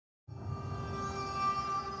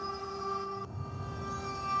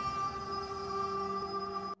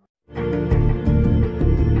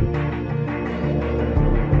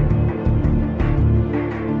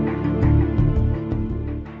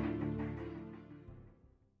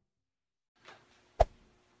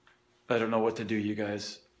I don't know what to do, you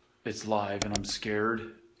guys. It's live and I'm scared.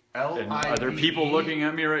 And are there L-I-V-E? people looking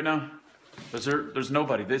at me right now? There's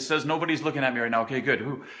nobody. It says nobody's looking at me right now. Okay, good.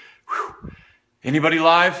 Whew. Anybody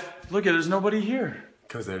live? Look at, there's nobody here.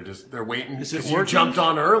 Because they're waiting. Is it Because you working? jumped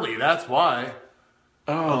on early, that's why.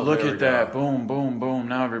 Oh, look at that. Boom, boom, boom.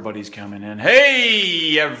 Now everybody's coming in.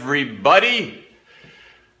 Hey, everybody.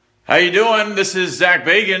 How you doing? This is Zach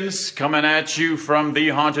Bagans coming at you from the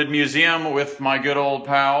Haunted Museum with my good old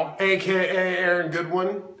pal, AKA Aaron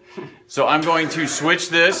Goodwin. So I'm going to switch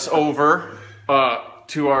this over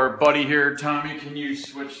to our buddy here. Tommy, can you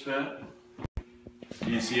switch that?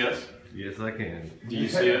 Do you see us? Yes, I can. Do you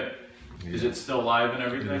see it? Yeah. Is it still live and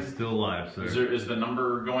everything? It is still live, sir. Is the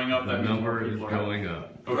number going up? The number is going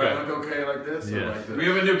up. Okay. Does that look okay like this? Yes. Or like this? We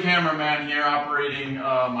have a new cameraman here operating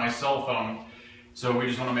my cell phone. So we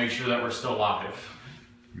just want to make sure that we're still live.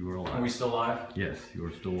 You are live. Are we still live? Yes, you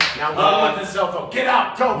are still live. Now run with the cell phone. Get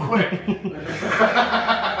out! Go quick!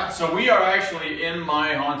 So we are actually in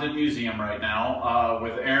my haunted museum right now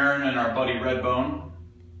with Aaron and our buddy Redbone.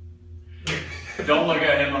 Don't look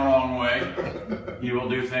at him the wrong way. He will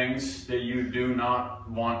do things that you do not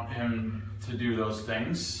want him to do those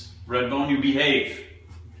things. Redbone, you behave.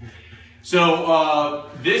 So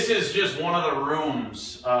this is just one of the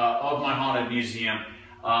rooms of my haunted museum.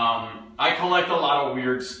 I collect a lot of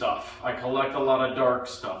weird stuff. I collect a lot of dark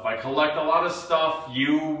stuff. I collect a lot of stuff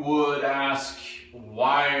you would ask,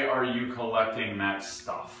 why are you collecting that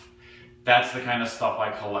stuff? That's the kind of stuff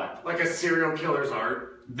I collect. Like a serial killer's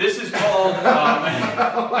art. This is called,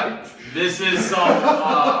 this is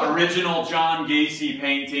some original John Gacy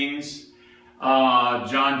paintings.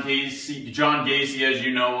 John Gacy, as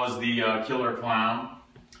you know, was the killer clown.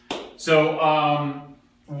 So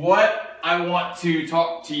what I want to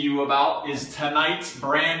talk to you about is tonight's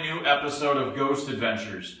brand new episode of Ghost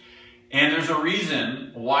Adventures. And there's a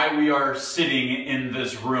reason why we are sitting in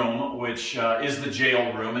this room, which is the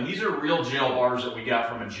jail room. And these are real jail bars that we got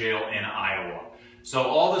from a jail in Iowa. So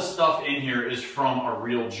all this stuff in here is from a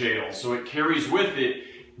real jail. So it carries with it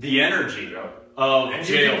the energy of and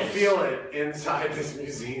jails. You can feel it inside this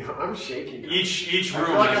museum. I'm shaking. Each room I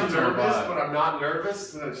feel like has I'm its own nervous, vibe. but I'm not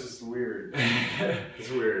nervous. And it's just weird. It's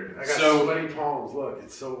weird. I got So- sweaty palms. Look,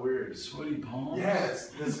 it's so weird. Sweaty palms?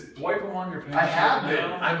 Yes. Wipe them on your pants. I have right been.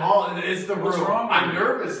 now. I'm all. It's the What's room. wrong with I'm you?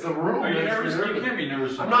 nervous. The room. Are you makes me nervous? You can't be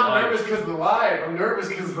nervous. I'm when not you're nervous live. because of the live. I'm nervous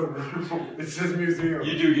because of the room. It's his museum.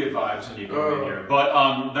 You do get vibes when you come in here.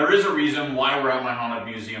 But there is a reason why we're at my haunted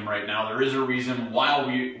museum right now. There is a reason why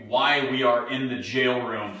we are in the jail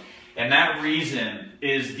room. And that reason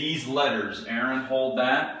is these letters. Aaron, hold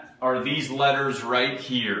that. Are these letters right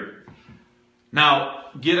here. Now,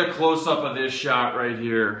 get a close-up of this shot right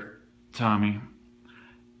here, Tommy.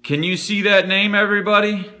 Can you see that name,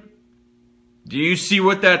 everybody? Do you see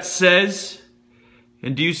what that says?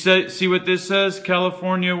 And do you see what this says?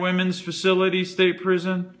 California Women's Facility State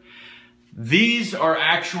Prison? These are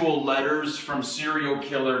actual letters from serial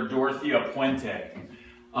killer Dorothea Puente.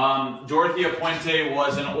 Dorothea Puente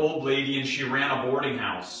was an old lady and she ran a boarding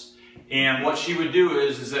house. And what she would do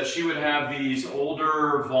is that she would have these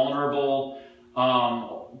older, vulnerable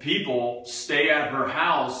people stay at her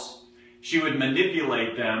house. She would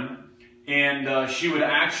manipulate them and she would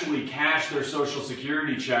actually cash their Social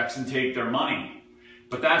Security checks and take their money.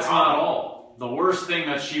 But that's not all. The worst thing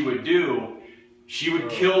that she would do, she would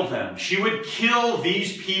kill them. She would kill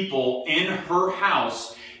these people in her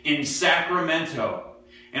house in Sacramento.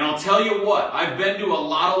 And I'll tell you what, I've been to a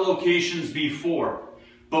lot of locations before,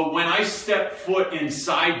 but when I stepped foot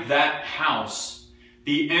inside that house,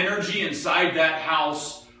 the energy inside that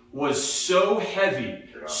house was so heavy,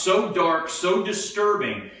 so dark, so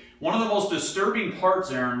disturbing. One of the most disturbing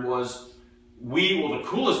parts, Aaron, was the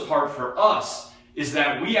coolest part for us is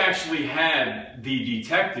that we actually had the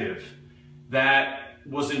detective that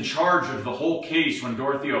was in charge of the whole case when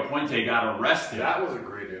Dorothea Puente got arrested. That was a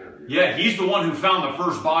great interview. Yeah, he's the one who found the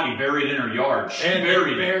first body buried in her yard. She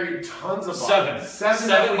buried tons of bodies. Seven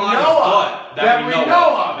that we bodies, know but of. that we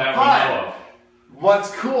know of.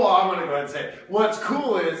 What's cool, I'm going to go ahead and say, what's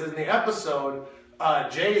cool is in the episode,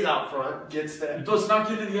 Jay's out front, gets the... Let's not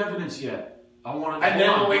get into the evidence yet. I want to... And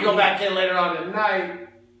then when we go back in later on tonight...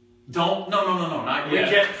 No, not yet.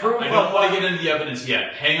 We get proof I don't want to get into the evidence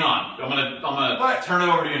yet. Hang on. I'm gonna turn it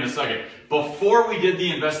over to you in a second. Before we did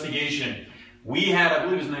the investigation, we had, I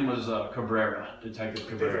believe his name was Cabrera, Detective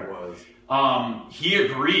Cabrera. I think it was. He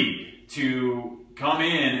agreed to come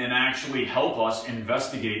in and actually help us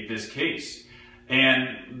investigate this case.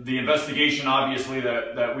 And the investigation, obviously,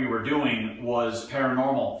 that we were doing was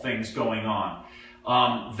paranormal things going on.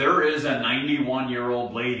 There is a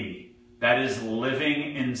 91-year-old lady that is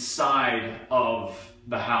living inside of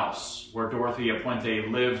the house where Dorothea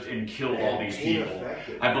Puente lived and killed all these people.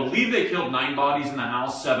 I believe they killed 9 bodies in the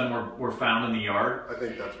house, 7 were found in the yard. I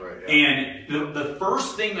think that's right, yeah. And the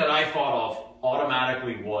first thing that I thought of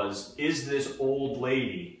automatically was, is this old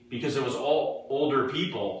lady? Because it was all older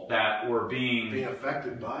people that were being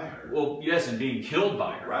affected by her. Well, yes, and being killed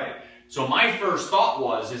by her. Right. So my first thought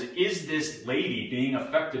was, is this lady being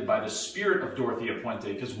affected by the spirit of Dorothea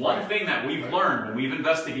Puente? Because one thing that we've learned when we've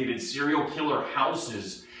investigated serial killer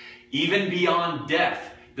houses, even beyond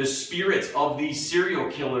death, the spirits of these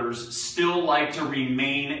serial killers still like to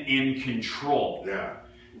remain in control. Yeah.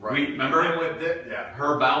 Right. Remember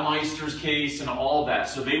her Baumeister's case and all that.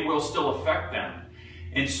 So they will still affect them.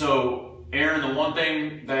 And so, Aaron, the one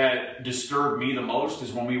thing that disturbed me the most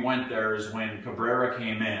is when we went there is when Cabrera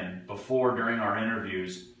came in during our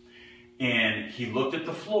interviews, and he looked at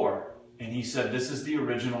the floor and he said, this is the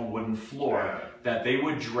original wooden floor that they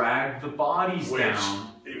would drag the bodies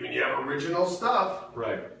down. Even you have original stuff.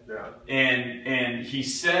 Right. Yeah. And he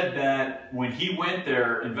said that when he went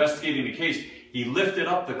there investigating the case, he lifted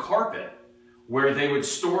up the carpet where they would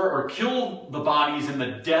store or kill the bodies in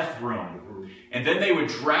the death room. And then they would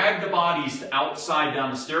drag the bodies outside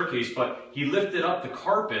down the staircase, but he lifted up the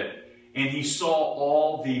carpet and he saw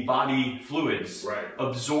all the body fluids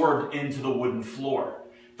absorbed into the wooden floor.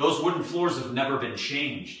 Those wooden floors have never been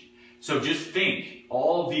changed. So just think,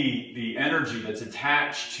 all the energy that's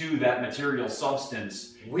attached to that material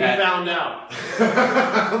substance. We found out.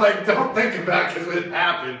 Like, don't think about it because it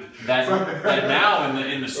happened. That now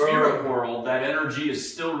in the spirit world, that energy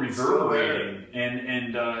is still reverberating,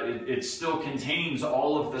 and it still contains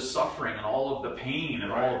all of the suffering and all of the pain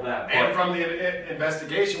and all of that. And from the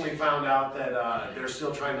investigation, we found out that they're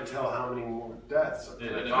still trying to tell how many more deaths.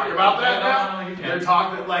 Talk about that now. They're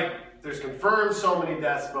talking like. There's confirmed so many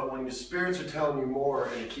deaths, but when the spirits are telling you more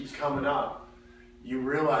and it keeps coming up, you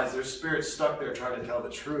realize there's spirits stuck there trying to tell the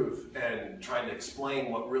truth and trying to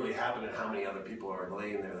explain what really happened and how many other people are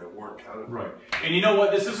laying there that weren't counted. Right. And you know what?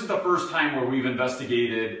 This isn't the first time where we've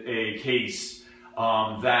investigated a case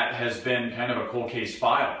that has been kind of a cold case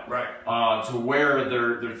file. Right. To where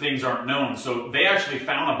their things aren't known. So they actually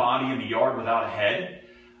found a body in the yard without a head.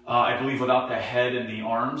 I believe without the head and the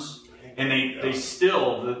arms. And they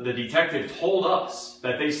still, the detective told us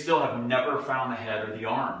that they still have never found the head or the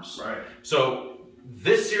arms. Right. So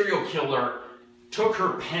this serial killer took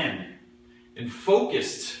her pen and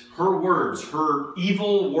focused her words, her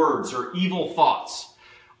evil thoughts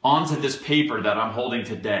onto this paper that I'm holding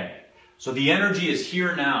today. So the energy is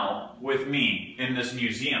here now with me in this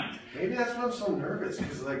museum. Maybe that's why I'm so nervous,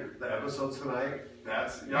 because like the episode tonight,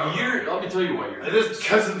 let me tell you why you're nervous. It is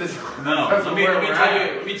because of this. No,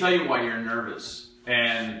 let me tell you why you're nervous.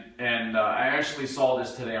 And I actually saw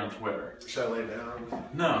this today on Twitter. Should I lay down?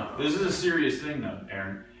 No, this is a serious thing though,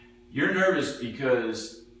 Aaron. You're nervous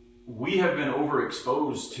because we have been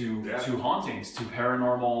overexposed to hauntings, to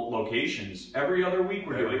paranormal locations. Every other week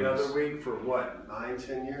we're doing this. Every other week for what, 9,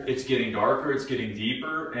 10 years? It's getting darker, it's getting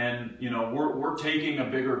deeper, and you know, we're taking a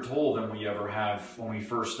bigger toll than we ever have when we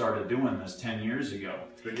first started doing this 10 years ago.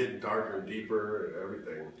 It's been getting darker and deeper and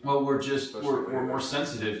everything. Well, we're more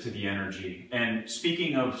sensitive to the energy. And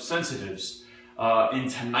speaking of sensitives, in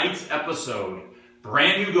tonight's episode,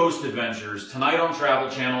 brand new Ghost Adventures, tonight on Travel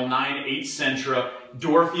Channel, 9, 8 Centra,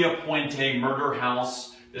 Dorothea Puente Murder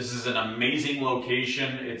House. This is an amazing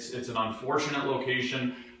location. It's an unfortunate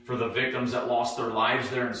location for the victims that lost their lives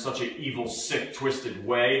there in such an evil, sick, twisted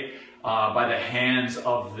way by the hands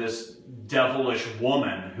of this devilish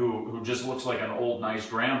woman who just looks like an old, nice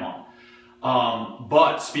grandma.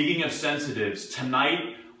 But speaking of sensitives,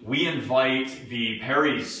 tonight we invite the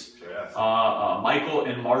Perrys, Michael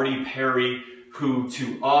and Marty Perry, who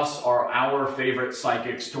to us are our favorite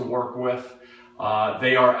psychics to work with.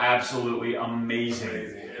 They are absolutely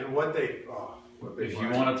amazing. And what they if you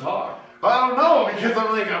want to talk. I don't know, because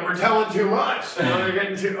I'm like, we're telling too much. They're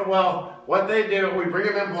getting too, well, what they do, we bring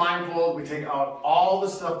them in blindfold, we take out all the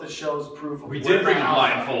stuff that shows proof of We did bring them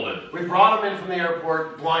blindfolded. We brought them in from the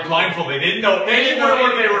airport blindfolded. They didn't know anywhere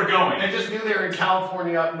where they were going. They just knew they were in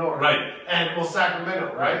California up north. Right. And, well,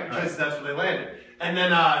 Sacramento, right? Because that's where they landed. And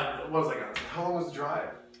then, what was it, how long was the drive?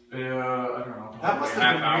 I don't know. That must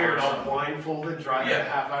have been weird, all blindfolded, driving a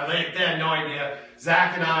half hour. They had no idea.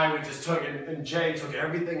 Zach and I, we just took, and Jay took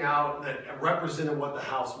everything out that represented what the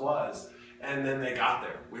house was. And then they got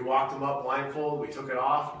there. We walked them up blindfold, we took it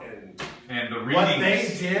off, and the readings. What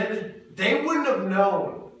they did, they wouldn't have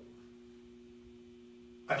known.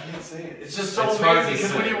 I can't say it. It's just so amazing,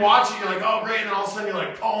 because when you watch it, you're like, oh, great, and then all of a sudden you're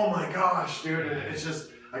like, oh my gosh, dude, and it's just,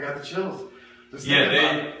 I got the chills.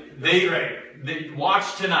 They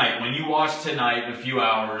watch tonight. When you watch tonight in a few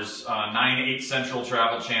hours, 9/8 Central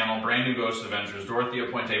Travel Channel, brand new Ghost Adventures, Dorothea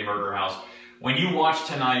Puente Murder House. When you watch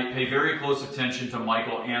tonight, pay very close attention to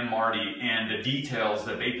Michael and Marty and the details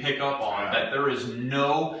that they pick up on, that there is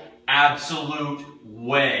no absolute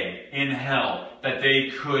way in hell that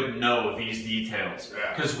they could know these details.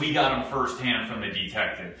 Because we got them firsthand from the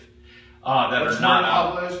detective. That are not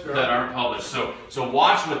out, that aren't published. So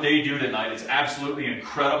watch what they do tonight. It's absolutely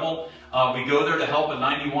incredible. We go there to help a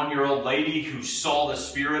 91-year-old lady who saw the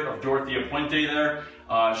spirit of Dorothea Puente there.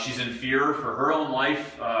 She's in fear for her own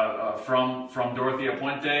life from Dorothea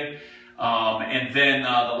Puente. And then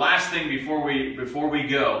the last thing before we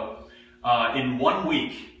go, in 1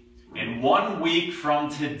 week from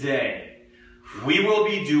today, we will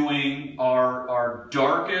be doing our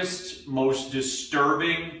darkest, most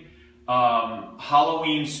disturbing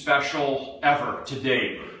Halloween special ever to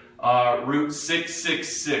date. Route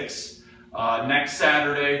 666. Next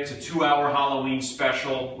Saturday, it's a 2-hour Halloween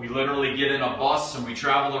special. We literally get in a bus and we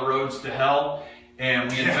travel the roads to hell, and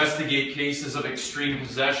we investigate cases of extreme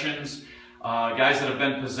possessions, guys that have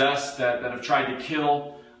been possessed, that have tried to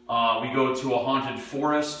kill. We go to a haunted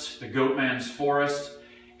forest, the Goatman's Forest,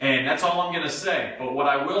 and that's all I'm going to say. But what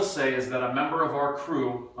I will say is that a member of our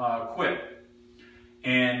crew quit.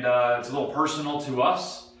 And it's a little personal to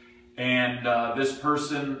us, and this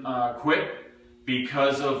person quit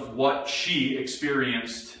because of what she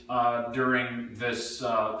experienced during this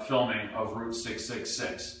filming of Route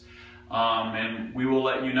 666. And we will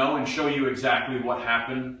let you know and show you exactly what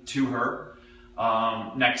happened to her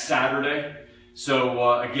next Saturday.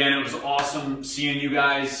 So again, it was awesome seeing you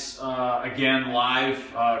guys again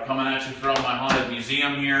live, coming at you from my haunted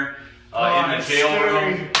museum here in the jail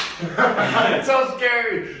room. It's so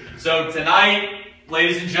scary. So tonight,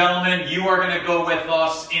 ladies and gentlemen, you are going to go with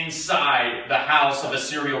us inside the house of a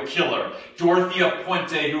serial killer. Dorothea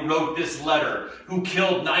Puente, who wrote this letter, who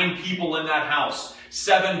killed 9 people in that house,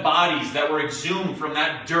 7 bodies that were exhumed from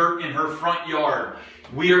that dirt in her front yard.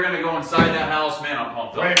 We are going to go inside that house. Man, I'm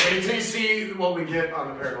pumped up. Wait till you see what we get on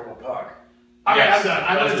the Paranormal Puck. Yes.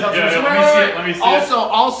 I'm going to tell you. Let me see it.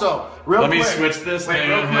 Also, real quick. Let me switch this.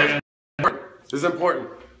 Real quick. This is important.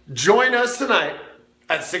 Join us tonight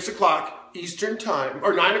at 6 o'clock Eastern Time,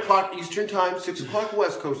 or 9 o'clock Eastern Time, 6 o'clock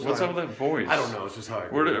West Coast Time. What's up with that voice? I don't know. It's just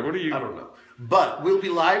hard. What are you? I don't know. But we'll be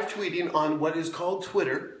live tweeting on what is called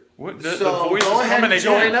Twitter. The so voice go ahead and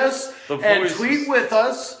join us and tweet with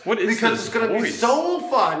us. What is because this it's going to be so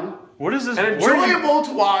fun. What is this? And enjoyable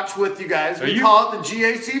to watch with you guys. We call it the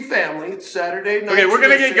GAC family. It's Saturday night. Okay, we're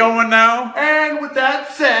going to get going now. And with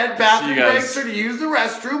that said, bathroom breaks are to use the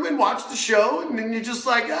restroom and watch the show. And then you're just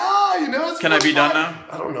like, you know, it's Can I be done now?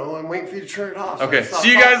 I don't know. I'm waiting for you to turn it off. Okay,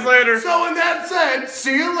 see you guys later. So with that said,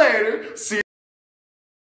 see you later. See